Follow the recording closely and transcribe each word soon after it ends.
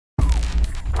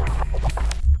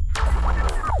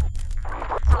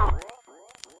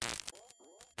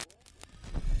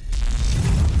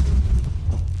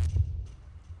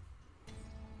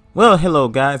Well, hello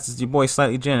guys, it's your boy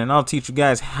Slightly Jen, and I'll teach you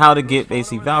guys how to get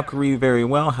basically Valkyrie very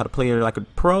well, how to play her like a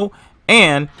pro,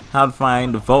 and how to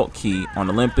find the vault key on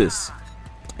Olympus.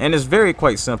 And it's very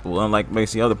quite simple, unlike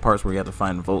basically other parts where you have to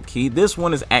find the vault key. This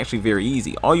one is actually very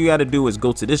easy. All you got to do is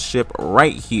go to this ship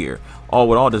right here, all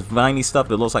with all this viney stuff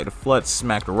that looks like the flood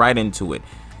smacked right into it.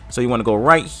 So you want to go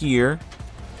right here,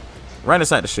 right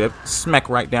inside the ship, smack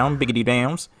right down, biggity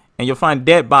dams, and you'll find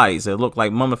dead bodies that look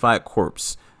like mummified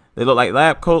corpse. They look like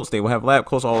lab coats. They will have lab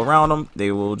coats all around them. They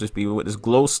will just be with this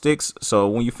glow sticks. So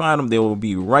when you find them, they will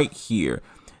be right here.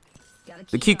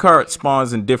 The key card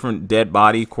spawns in different dead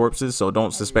body corpses, so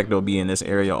don't suspect they'll be in this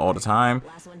area all the time.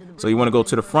 So you want to go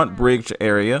to the front bridge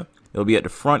area. It'll be at the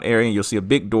front area, and you'll see a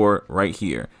big door right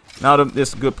here. Now,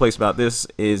 this good place about this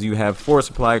is you have 4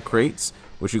 supply crates,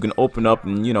 which you can open up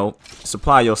and, you know,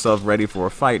 supply yourself ready for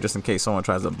a fight just in case someone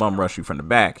tries to bum rush you from the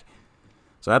back.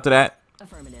 So after that,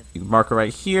 you can mark it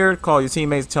right here, call your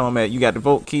teammates, tell them that you got the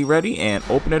vault key ready, and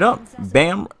open it up.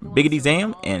 Bam, biggity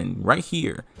zam, and right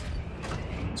here.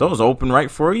 So it's open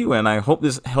right for you, and I hope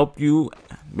this helped you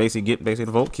basically get the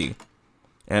vault key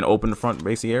and open the front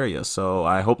basic area. So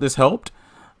I hope this helped.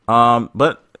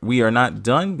 But we are not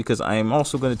done, because I am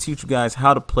also going to teach you guys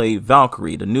how to play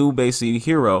Valkyrie, the new basic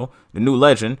hero, the new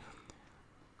legend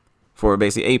for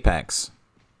basic Apex.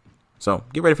 So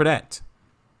get ready for that.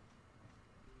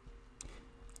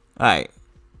 Alright,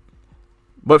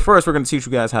 but first we're going to teach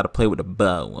you guys how to play with a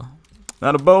bow.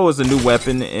 Now the bow is a new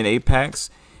weapon in Apex.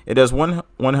 It does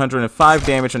 105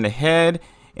 damage in the head,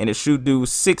 and it should do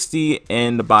 60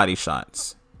 in the body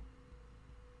shots.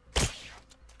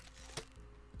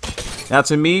 Now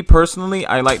to me personally,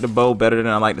 I like the bow better than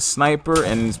I like the sniper,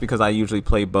 and it's because I usually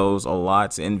play bows a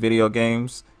lot in video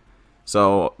games.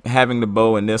 So having the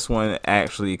bow in this one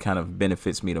actually kind of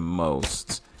benefits me the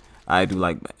most. I do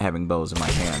like having bows in my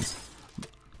hands,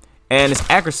 and its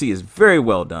accuracy is very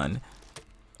well done.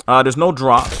 There's no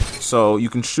drop, so you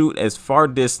can shoot as far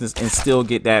distance and still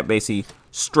get that basically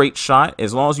straight shot.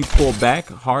 As long as you pull back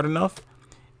hard enough,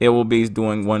 it will be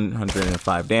doing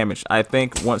 105 damage. I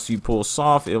think once you pull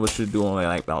soft, it should do only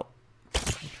like about,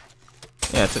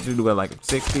 yeah, to do like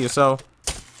 60 or so.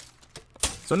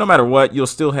 So no matter what, you'll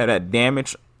still have that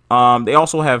damage. They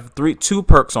also have 2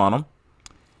 perks on them.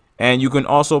 And you can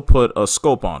also put a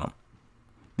scope on them.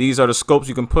 These are the scopes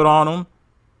you can put on them.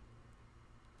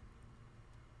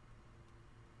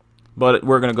 But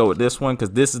we're going to go with this one,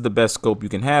 because this is the best scope you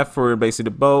can have for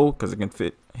basically the bow, because it can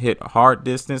hit hard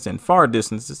distance and far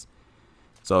distances.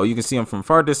 So you can see them from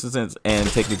far distances and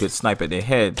take a good snipe at their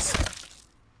heads.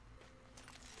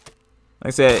 Like I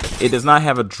said, it does not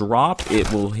have a drop.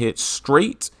 It will hit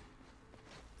straight.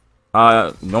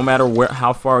 No matter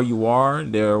how far you are,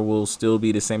 there will still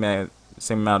be the same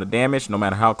amount of damage. No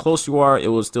matter how close you are, it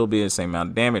will still be the same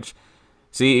amount of damage.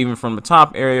 See, even from the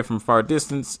top area, from far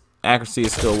distance, accuracy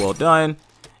is still well done.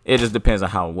 It just depends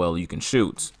on how well you can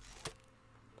shoot.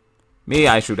 Me,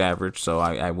 I shoot average, so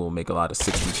I will make a lot of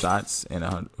 60 shots, and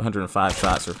 105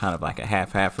 shots are kind of like a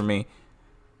half-half for me.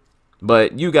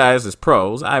 But you guys as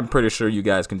pros, I'm pretty sure you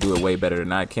guys can do it way better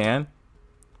than I can.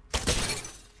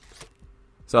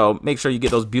 So make sure you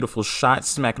get those beautiful shots,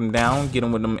 smack them down, get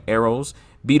them with them arrows.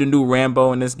 Be the new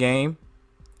Rambo in this game.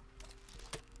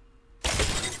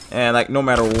 And like no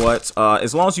matter what,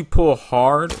 as long as you pull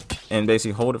hard and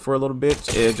basically hold it for a little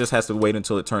bit, it just has to wait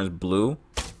until it turns blue.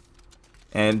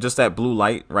 And just that blue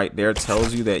light right there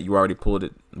tells you that you already pulled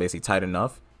it basically tight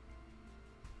enough.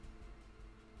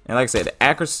 And like I said, the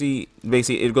accuracy,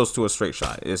 basically it goes to a straight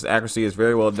shot. Its accuracy is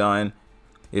very well done.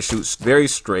 It shoots very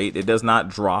straight. It does not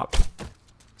drop.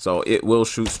 So it will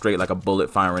shoot straight like a bullet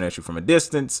firing at you from a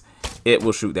distance. It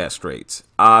will shoot that straight.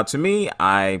 To me,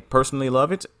 I personally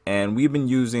love it. And we've been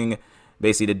using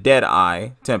basically the Deadeye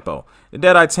tempo. The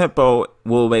Deadeye tempo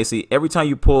will basically, every time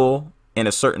you pull in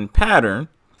a certain pattern,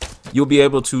 you'll be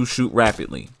able to shoot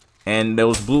rapidly. And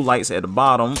those blue lights at the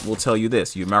bottom will tell you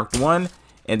this. You marked one,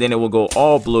 and then it will go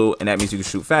all blue, and that means you can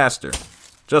shoot faster.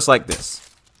 Just like this.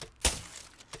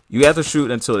 You have to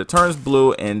shoot until it turns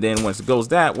blue, and then once it goes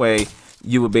that way,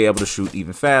 you will be able to shoot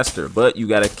even faster. But you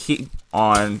got to keep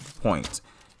on point.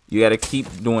 You got to keep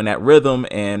doing that rhythm,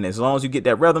 and as long as you get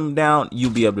that rhythm down, you'll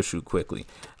be able to shoot quickly.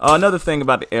 Another thing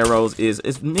about the arrows is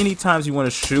as many times you want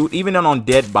to shoot, even on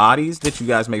dead bodies that you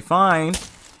guys may find,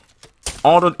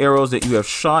 all the arrows that you have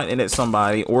shot in at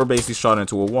somebody or basically shot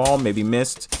into a wall, maybe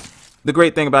missed, the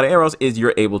great thing about arrows is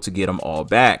you're able to get them all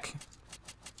back.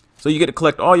 So you get to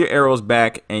collect all your arrows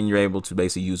back, and you're able to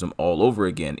basically use them all over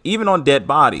again, even on dead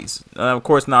bodies. Of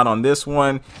course, not on this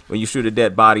one. When you shoot a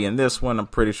dead body in this one, I'm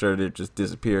pretty sure they just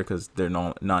disappear because they're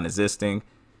non-existing.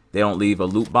 They don't leave a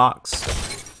loot box.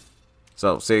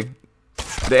 So see,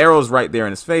 the arrow's right there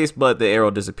in his face, but the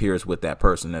arrow disappears with that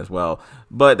person as well.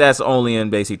 But that's only in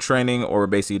basic training or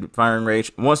basic firing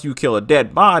range. Once you kill a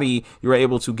dead body, you're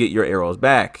able to get your arrows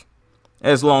back,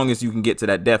 as long as you can get to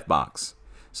that death box.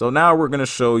 So now we're going to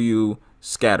show you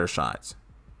scatter shots.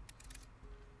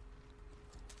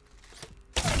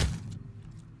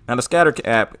 Now the scatter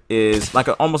cap is like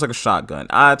almost like a shotgun.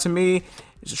 To me,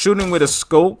 shooting with a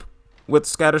scope with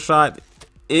scatter shot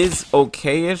is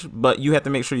okay-ish, but you have to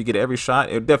make sure you get every shot.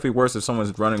 It definitely worse if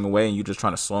someone's running away and you're just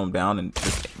trying to slow them down and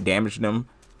just damage them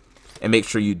and make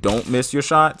sure you don't miss your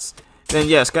shots. Then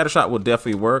yeah, scatter shot will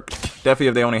definitely work. Definitely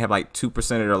if they only have like 2%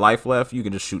 of their life left, you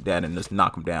can just shoot that and just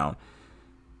knock them down.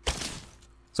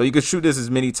 So you can shoot this as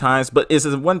many times, but it's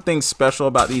one thing special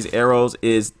about these arrows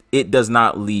is it does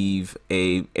not leave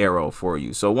a arrow for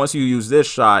you. So once you use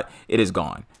this shot, it is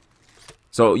gone.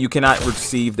 So you cannot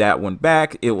receive that one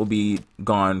back. It will be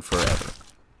gone forever.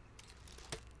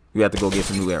 You have to go get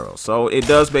some new arrows. So it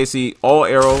does basically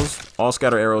all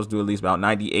scatter arrows do at least about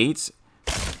 98.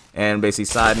 And basically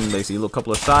siding, basically a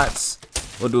couple of shots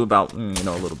will do about, a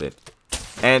little bit.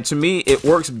 And to me, it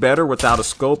works better without a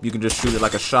scope. You can just shoot it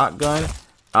like a shotgun.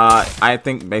 I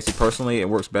think basically personally, it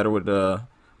works better with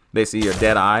basically your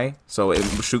dead eye. So it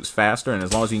shoots faster. And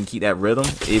as long as you can keep that rhythm,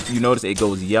 if you notice it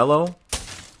goes yellow.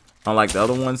 Unlike the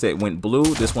other ones that went blue,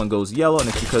 this one goes yellow, and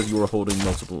it's because you were holding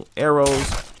multiple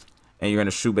arrows, and you're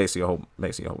gonna shoot basically a whole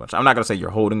bunch. I'm not gonna say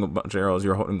you're holding a bunch of arrows.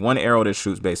 You're holding one arrow that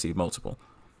shoots basically multiple.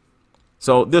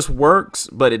 So this works,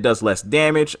 but it does less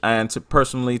damage. And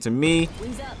personally, to me,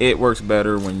 it works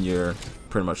better when you're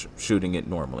pretty much shooting it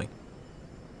normally.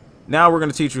 Now we're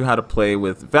gonna teach you how to play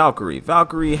with Valkyrie.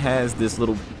 Valkyrie has this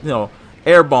little,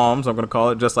 air bombs. I'm gonna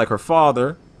call it, just like her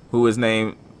father, who is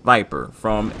named Viper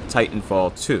from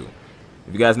Titanfall 2.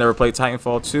 If you guys never played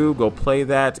Titanfall 2, go play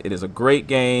that. It is a great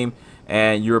game,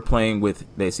 and you're playing with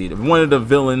basically one of the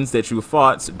villains that you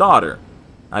fought's daughter.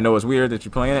 I know it's weird that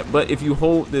you're playing it, but if you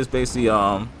hold this basically,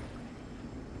 I'm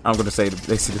gonna say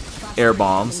basically air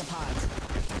bombs,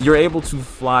 you're able to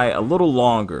fly a little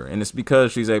longer, and it's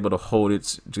because she's able to hold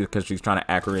it because she's trying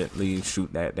to accurately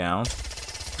shoot that down.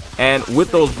 And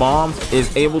with those bombs,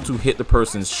 is able to hit the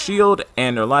person's shield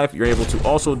and their life. You're able to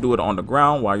also do it on the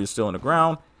ground while you're still on the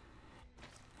ground.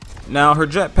 Now, her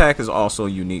jetpack is also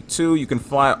unique too. You can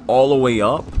fly all the way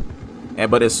up,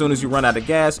 but as soon as you run out of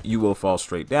gas, you will fall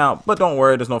straight down. But don't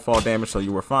worry, there's no fall damage, so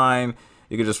you were fine.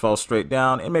 You can just fall straight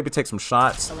down and maybe take some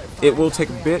shots. It will take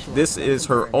a bit. This is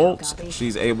her ult.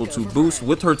 She's able to boost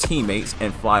with her teammates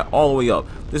and fly all the way up.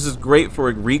 This is great for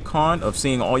a recon of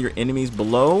seeing all your enemies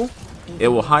below. It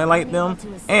will highlight them,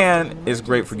 and it's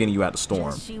great for getting you out the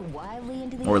storm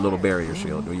or a little barrier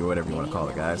shield, or whatever you want to call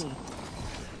it, guys.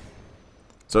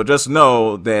 So just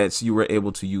know that you were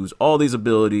able to use all these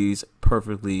abilities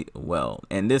perfectly well,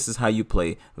 and this is how you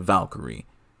play Valkyrie.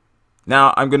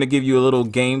 Now I'm going to give you a little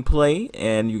gameplay,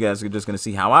 and you guys are just going to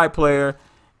see how I play her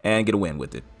and get a win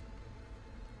with it.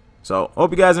 So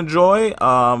hope you guys enjoy.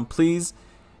 Please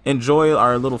enjoy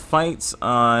our little fights.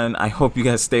 I hope you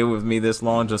guys stay with me this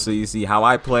long just so you see how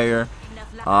I play her.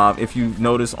 If you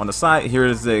notice on the side, here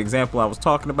is the example I was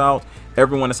talking about.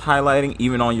 Everyone is highlighting,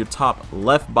 even on your top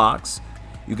left box.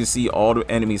 You can see all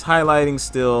the enemies highlighting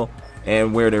still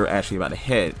and where they're actually about to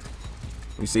head.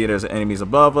 We see there's enemies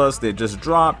above us. They just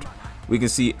dropped. We can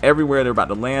see everywhere they're about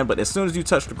to land, but as soon as you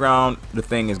touch the ground, the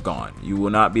thing is gone. You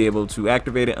will not be able to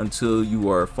activate it until you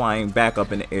are flying back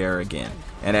up in the air again,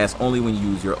 and that's only when you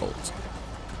use your ult.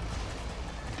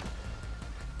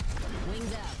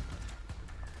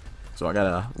 So I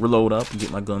gotta reload up and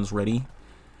get my guns ready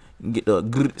and get the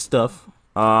good stuff.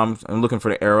 I'm looking for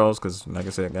the arrows because, like I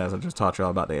said, guys, I just taught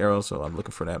y'all about the arrows, so I'm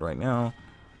looking for that right now.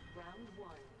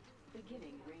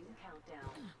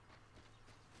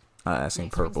 I seen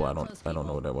purple. I don't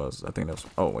know what that was. I think that's.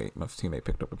 Oh wait, my teammate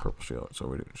picked up the purple shield,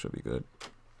 so it should be good.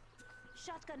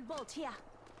 Shotgun bolt here.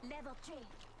 Level 3.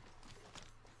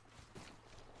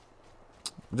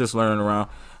 Just learning around.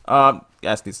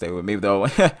 Guys need to stay with me though.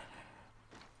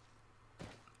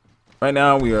 Right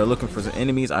now we are looking for some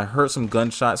enemies. I heard some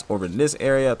gunshots over in this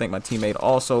area. I think my teammate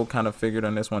also kind of figured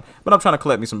on this one, but I'm trying to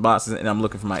collect me some boxes and I'm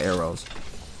looking for my arrows.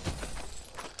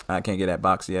 I can't get that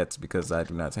box yet because I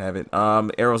do not have it.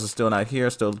 Arrows are still not here.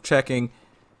 Still checking.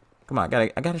 Come on, I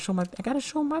gotta show my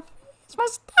it's my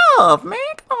stuff, man.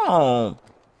 Come on.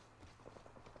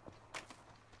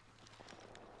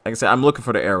 Like I said, I'm looking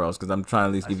for the arrows because I'm trying to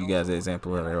at least give you guys an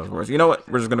example of arrows works. You know what?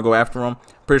 We're just gonna go after them.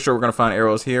 Pretty sure we're gonna find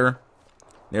arrows here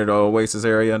near the Oasis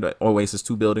area, the Oasis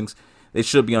 2 buildings. They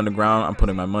should be underground. I'm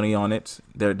putting my money on it.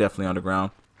 They're definitely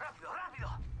underground.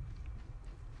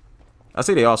 I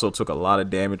see they also took a lot of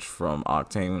damage from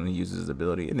Octane when he uses his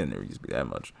ability. It didn't really used to be that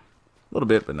much. A little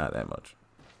bit, but not that much.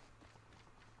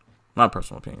 My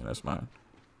personal opinion. That's mine.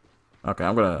 Okay,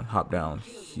 I'm gonna hop down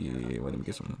here. Wait, let me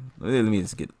get some. Let me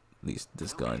just get at least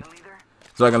this gun,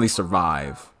 so I can at least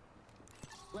survive.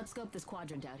 Let's scope this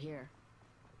quadrant out here.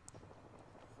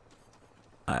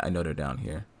 I know they're down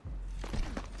here.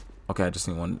 Okay, I just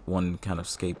need one kind of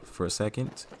escape for a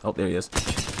second. Oh, there he is.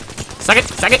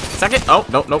 Second. Oh,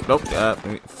 nope.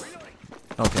 Okay,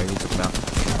 we took him down.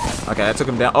 Okay, I took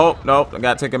him down. Oh, nope, I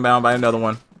got taken down by another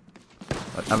one.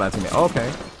 I'm not teammate. Oh,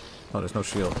 okay. Oh, there's no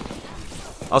shield.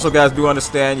 Also, guys, do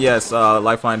understand, yes,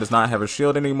 Lifeline does not have a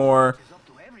shield anymore.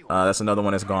 That's another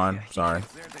one that's gone. Sorry.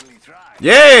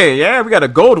 Yeah, we got a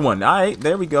gold one. All right,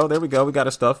 there we go. We got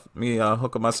a stuff. Let me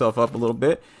hook myself up a little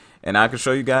bit, and I can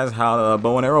show you guys how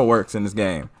bow and arrow works in this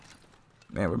game.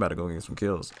 Man, we're about to go get some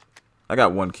kills. I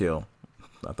got one kill.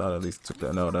 I thought at least took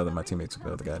the no, my teammate took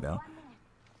the other guy down.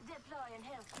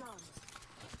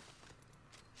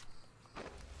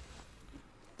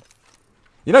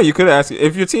 You know, you could ask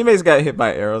if your teammates got hit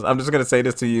by arrows. I'm just gonna say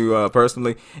this to you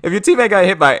personally. If your teammate got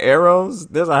hit by arrows,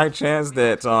 there's a high chance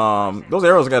that those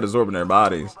arrows got absorbed in their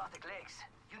bodies.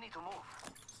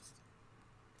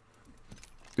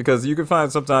 Because you can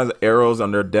find sometimes arrows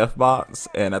on their death box,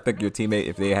 and I think your teammate,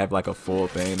 if they have like a full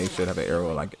thing, they should have an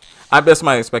arrow. Like, that's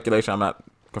my speculation. I'm not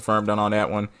confirmed on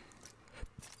that one.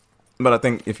 But I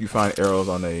think if you find arrows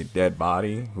on a dead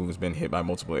body who's been hit by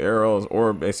multiple arrows,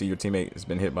 or basically your teammate has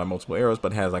been hit by multiple arrows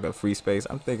but has like a free space,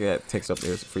 I'm thinking that takes up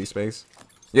their free space.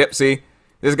 Yep, see?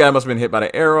 This guy must have been hit by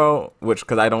the arrow, which,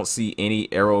 because I don't see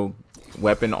any arrow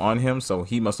weapon on him, so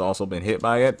he must have also been hit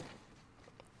by it.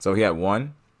 So he had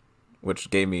one, which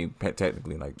gave me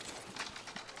technically like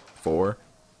 4.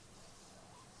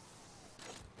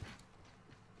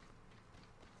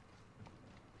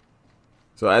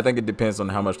 So I think it depends on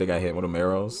how much they got hit with them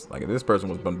arrows. Like if this person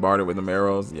was bombarded with them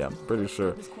arrows, yeah, I'm pretty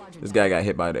sure this guy got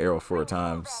hit by the arrow 4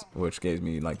 times, which gave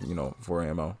me like, you know, 4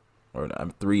 ammo. Or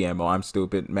 3 ammo. I'm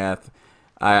stupid. Math.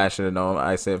 I should have known.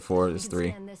 I said 4 is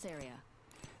 3.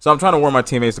 So I'm trying to warn my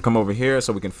teammates to come over here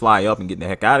so we can fly up and get the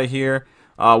heck out of here.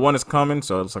 One is coming,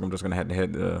 so it looks like I'm just going to have to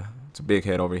head to Big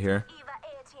Head over here.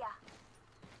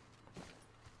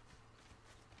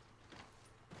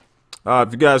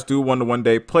 If you guys do want to one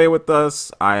day play with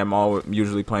us, I am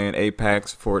usually playing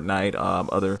Apex, Fortnite,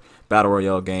 other Battle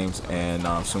Royale games, and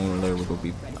sooner or later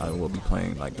I will be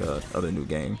playing like the other new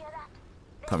game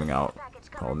coming out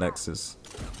called Nexus.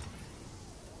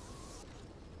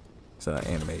 It's an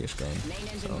anime-ish game,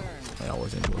 so I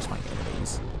always enjoy playing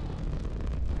animes.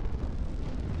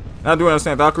 Now, I do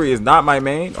understand Valkyrie is not my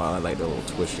main. Oh, I like the little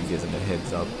twist she gives in the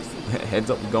heads up.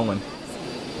 Heads up going.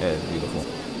 Yeah, it's beautiful.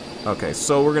 Okay,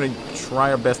 so we're going to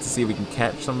try our best to see if we can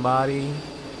catch somebody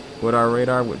with our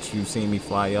radar, which you've seen me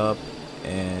fly up.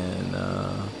 And,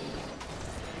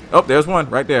 oh, there's one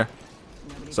right there.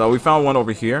 So we found one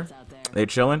over here. They're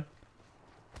chilling.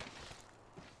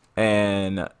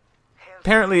 And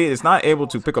apparently it's not able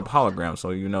to pick up holograms,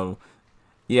 so you know.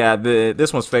 Yeah,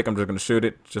 this one's fake. I'm just going to shoot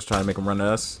it. Just trying to make them run to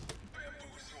us.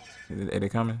 Are they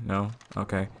coming? No?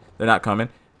 Okay. They're not coming.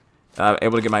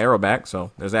 Able to get my arrow back,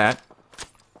 so there's that.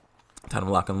 Time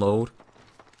to lock and load.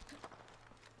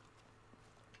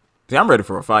 See, I'm ready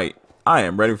for a fight. I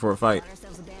am ready for a fight.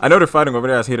 I know they're fighting over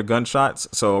there. I hear the gunshots,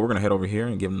 so we're going to head over here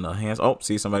and give them the hands. Oh,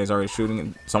 see, somebody's already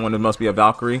shooting. Someone must be a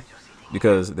Valkyrie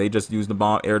because they just used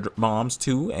the air bombs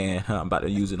too, and I'm about to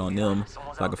use it on them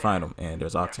so I can find them. And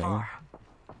there's Octane.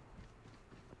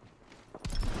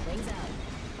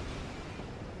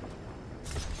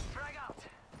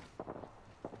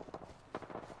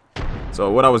 So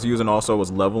what I was using also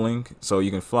was leveling. So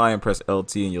you can fly and press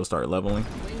LT and you'll start leveling.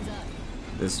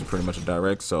 This is pretty much a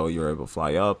direct, so you're able to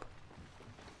fly up.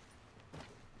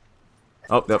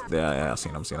 Oh, yep, yeah, I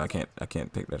seen him. I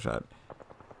can't take that shot.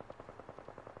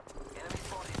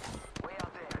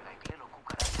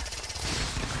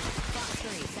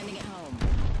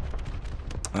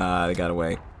 They got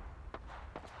away.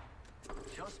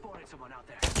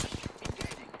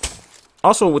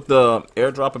 Also, with the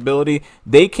airdrop ability,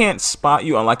 they can't spot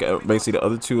you, unlike basically the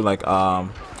other two, like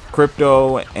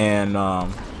Crypto and they're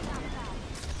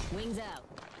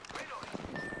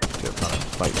trying to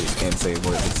fight this and say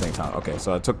words at the same time. Okay,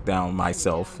 so I took down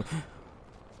myself.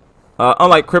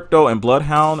 Unlike Crypto and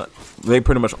Bloodhound, they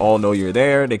pretty much all know you're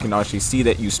there. They can actually see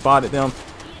that you spotted them.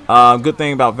 Good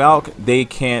thing about Valk, they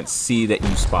can't see that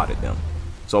you spotted them.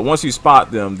 So once you spot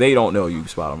them, they don't know you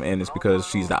spot them, and it's because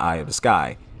she's the eye of the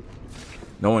sky.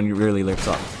 No one really lifts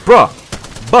up. Bruh!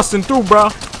 Busting through,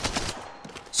 bruh!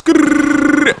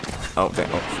 Oh, dang.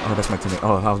 Oh, that's my teammate.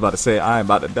 Oh, I was about to say, I am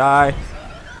about to die.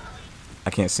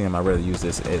 I can't see him. I'd rather use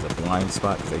this as a blind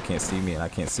spot because they can't see me and I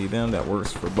can't see them. That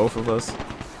works for both of us.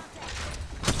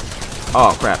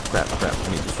 Oh, crap. I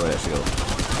need to destroy that shield.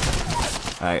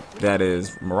 Alright, that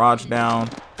is Mirage down.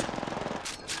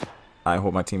 I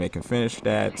hope my teammate can finish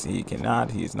that. He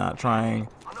cannot. He's not trying.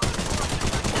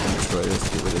 Destroy this.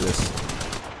 Get rid of this.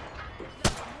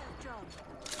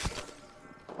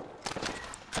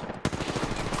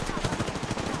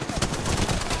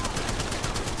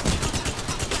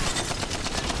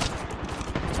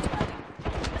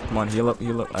 Come on, heal up.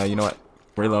 You know what?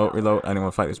 Reload. I didn't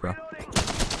want to fight this, bro.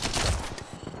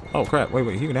 Oh, crap.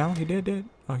 Wait. He down? He did?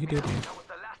 Oh, he did.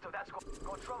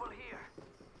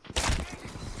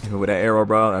 Hit me with that arrow,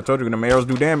 bro. I told you them arrows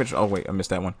do damage. Oh, wait. I missed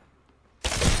that one.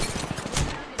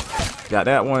 Got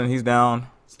that one. He's down.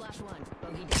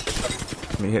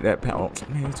 Let me hit that power. Oh,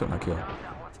 man, he took my kill.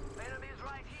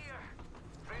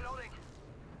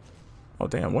 Oh,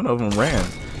 damn. One of them ran.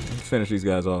 Let's finish these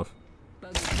guys off.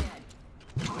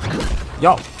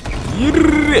 Yo.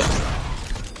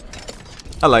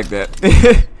 I like that.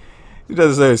 He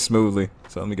does it very smoothly.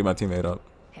 So let me get my teammate up.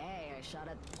 Hey, I shot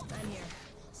at Ben here.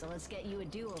 So let's get you a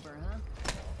do-over, huh?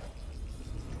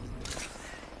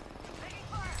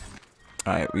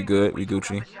 Alright, we good. We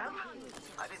Gucci.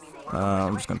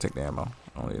 I'm just gonna take the ammo.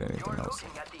 I don't need anything else.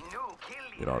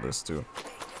 Get all this too.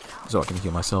 So I can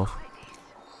heal myself.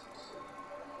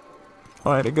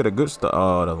 Alright, they get a good stuff.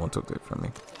 Oh, that one took it from me.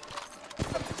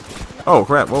 Oh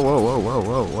crap.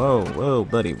 Whoa,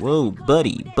 buddy.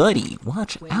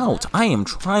 Watch out. I am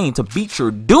trying to beat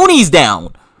your doonies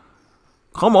down.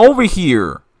 Come over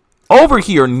here. Over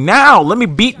here now. Let me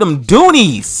beat them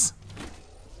doonies.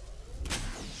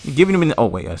 You're giving him an... Oh,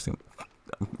 wait. I think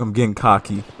I'm getting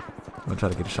cocky. I'm going to try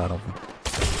to get a shot off him.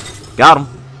 Got him.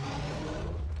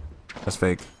 That's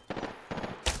fake.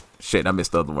 Shit, I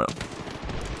missed the other one.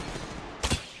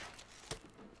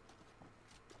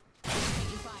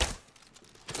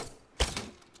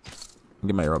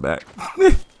 Get my arrow back.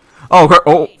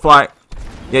 Oh, fly.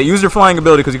 Yeah, use your flying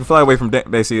ability because you can fly away from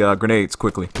basically grenades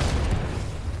quickly.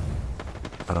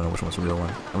 I don't know which one's the real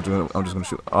one. I'm just gonna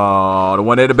shoot. Oh, the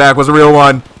one at the back was the real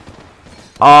one.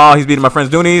 Oh, he's beating my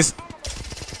friend's doonies.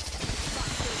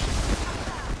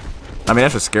 I mean,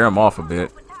 that should scare him off a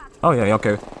bit. Oh, yeah,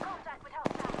 okay.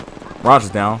 Roger's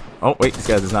down. Oh, wait, this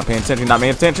guy's not paying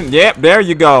attention. Yep, there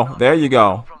you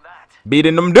go.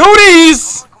 Beating them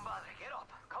doonies.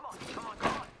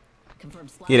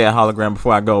 Get that hologram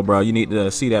before I go, bro. You need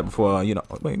to see that before, you know.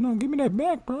 Wait, no, give me that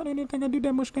back, bro. I didn't think I did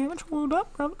that much damage. Hold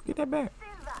up, bro. Get that back.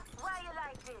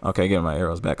 Okay, get my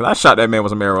arrows back. Cause I shot that man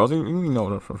with some arrows. You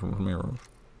know from arrows.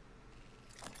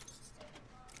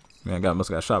 Man, must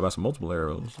have got shot by some multiple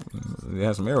arrows. He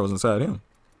had some arrows inside him.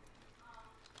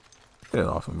 Get it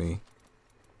off of me.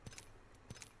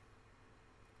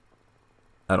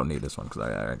 I don't need this one because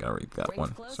I already got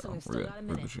one. So we're good.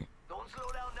 We're Gucci.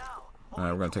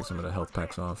 Alright, we're gonna take some of the health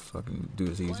packs off so I can do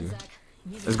this easier.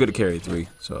 It's good to carry 3,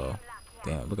 so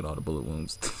damn, look at all the bullet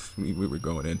wounds we were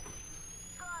going in.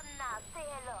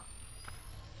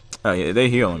 Oh yeah, they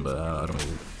healing, but I don't need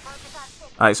it.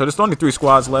 Alright, so there's only 3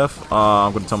 squads left.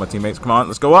 I'm gonna tell my teammates, come on,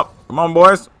 let's go up. Come on,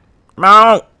 boys. Come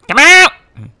on. Come out.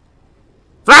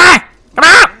 Fly. Come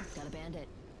out.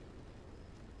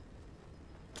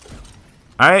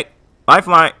 Alright,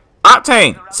 lifeline.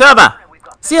 Octane.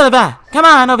 Silver, come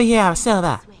on over here,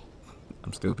 Silver.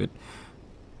 I'm stupid.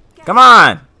 Come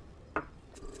on.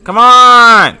 We're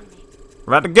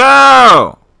about to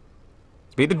go.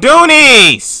 Let's beat the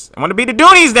Doonies. I want to beat the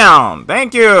Doonies down.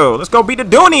 Thank you. Let's go beat the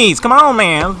Doonies. Come on,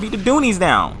 man. Let's beat the Doonies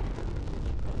down.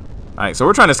 Alright, so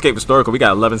we're trying to escape historical. We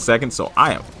got 11 seconds, so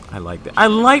I like that. I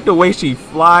like the way she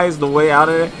flies the way out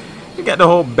of there. You got the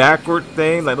whole backward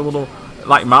thing, like the little,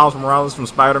 like Miles Morales from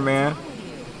Spider-Man.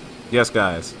 Yes,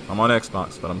 guys, I'm on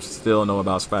Xbox, but I'm still know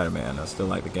about Spider-Man. I still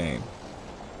like the game.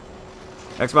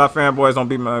 Xbox fanboys, don't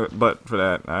beat my butt for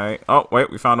that, alright? Oh,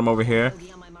 wait, we found them over here.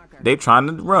 They trying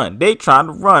to run.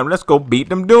 Let's go beat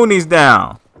them Doonies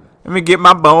down. Let me get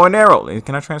my bow and arrow.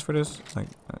 Can I transfer this? Like,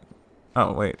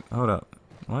 oh, wait, hold up.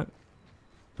 What?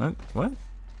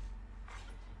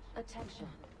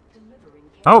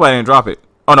 Oh, I didn't drop it.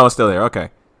 Oh, no, it's still there.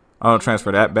 Okay. I'll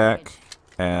transfer that back.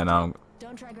 And,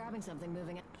 Don't try grabbing something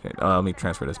moving it. Okay, let me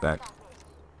transfer this back.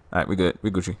 Alright, we good.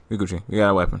 We Gucci. We got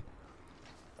a weapon.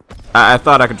 I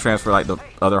thought I could transfer like the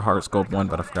other hard scope one,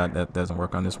 but I forgot that doesn't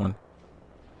work on this one.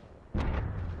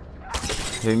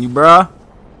 Hitting you, bruh.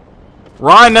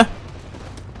 Run!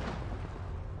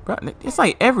 Bruh, it's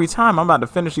like every time I'm about to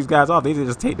finish these guys off, they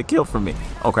just take the kill from me.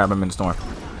 Oh crap, I'm in the storm.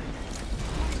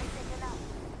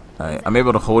 Alright, I'm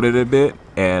able to hold it a bit,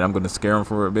 and I'm gonna scare them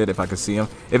for a bit if I can see them.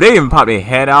 If they even pop their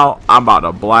head out, I'm about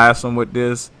to blast them with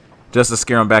this, just to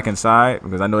scare them back inside,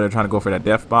 because I know they're trying to go for that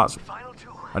death box.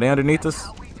 Are they underneath us?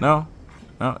 No?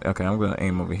 No? Okay, I'm gonna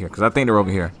aim over here, because I think they're over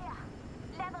here.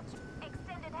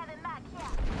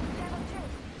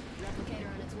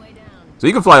 So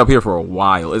you can fly up here for a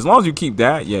while. As long as you keep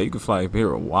that, yeah, you can fly up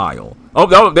here a while.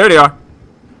 Oh, there they are.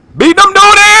 Beat them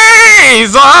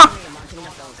duties!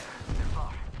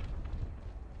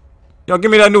 Yo,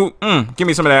 give me that new, give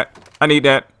me some of that. I need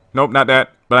that. Nope, not that.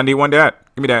 But I need one of that.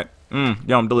 Give me that.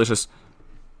 Yum, delicious.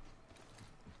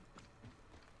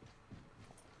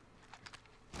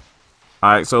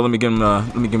 Alright, so let me give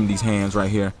him these hands right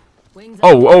here.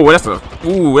 Oh,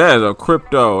 that is a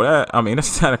crypto.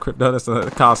 That's not a crypto, that's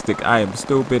a caustic. I am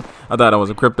stupid. I thought it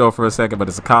was a crypto for a second, but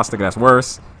it's a caustic, that's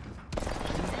worse.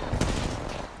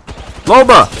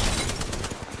 Loba!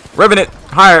 Revenant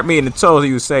hired me and told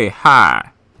you to say hi.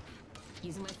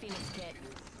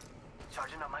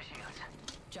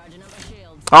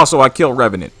 Also, I killed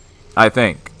Revenant. I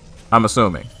think. I'm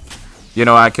assuming. You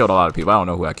know, I killed a lot of people. I don't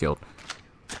know who I killed.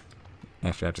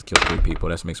 Actually, I just killed 3 people.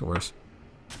 That makes it worse.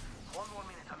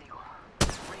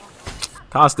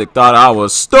 Caustic thought I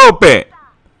was stupid.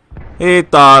 He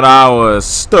thought I was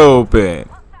stupid.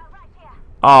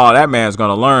 Oh, that man's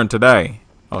gonna learn today.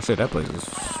 Oh shit, that place is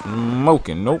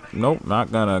smoking. Nope,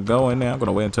 not gonna go in there. I'm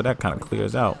gonna wait until that kind of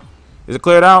clears out. Is it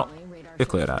cleared out?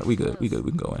 It's cleared out. We good. We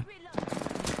can go in.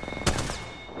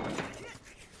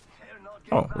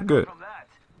 Oh, we're good.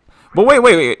 But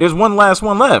wait. There's one last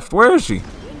one left. Where is she?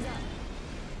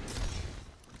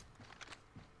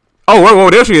 Oh, whoa,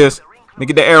 there she is. Let me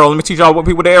get the arrow. Let me teach y'all what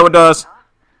the arrow does.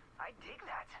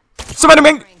 Somebody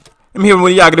make... I'm here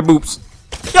with Yaggity Boops.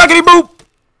 Yaggity Boop!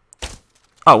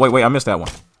 Oh, wait, I missed that one.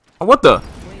 Oh, what the?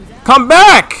 Come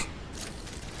back!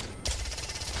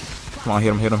 Come on,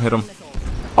 hit him.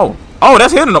 Oh,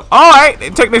 that's hitting them. Alright,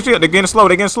 take their shit. They're getting slow.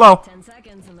 They're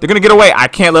gonna get away. I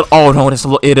can't let... Oh, no, it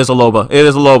is a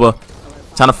Loba.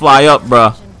 Time to fly up,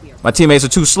 bruh. My teammates are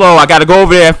too slow. I gotta go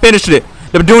over there and finish it.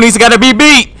 The Doonies gotta be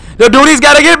beat. The Doonies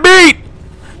gotta get beat.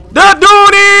 The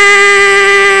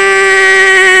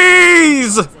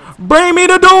Doonies! Bring me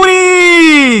the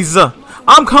Doonies!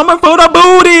 I'm coming for the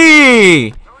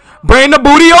booty! Bring the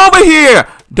booty over here!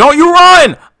 Don't you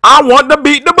run! I want to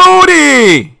beat the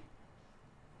booty!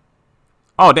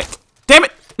 Oh, damn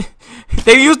it!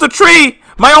 They used the tree!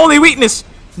 My only weakness!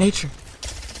 Nature.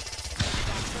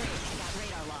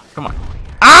 Come on.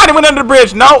 Ah, they went under the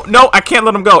bridge. No, I can't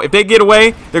let them go. If they get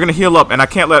away, they're going to heal up, and I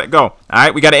can't let it go. All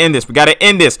right, we got to end this. We got to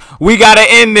end this.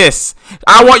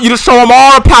 I want you to show them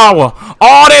all the power,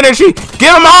 all the energy.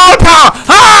 Give them all the power.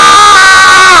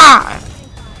 Ah!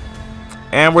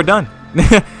 And we're done.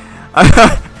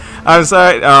 I'm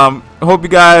sorry. Hope you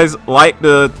guys like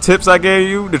the tips I gave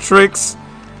you, the tricks,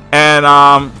 and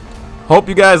hope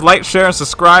you guys like, share, and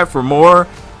subscribe for more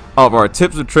of our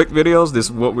tips and trick videos. This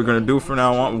is what we're gonna do from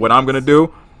now on, what I'm gonna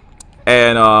do.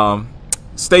 And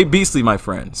stay beastly, my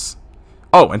friends.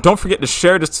 Oh, and don't forget to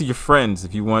share this to your friends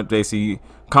if you want basically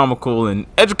comical and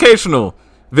educational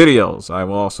videos. I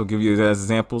will also give you guys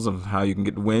examples of how you can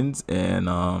get wins. And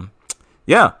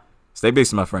yeah, stay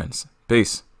beastly, my friends.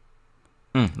 Peace.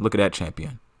 Look at that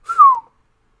champion. Whew.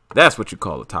 That's what you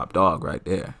call a top dog right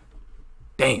there.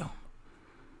 Damn.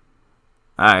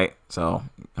 Alright, so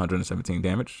 117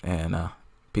 damage, and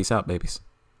peace out, babies.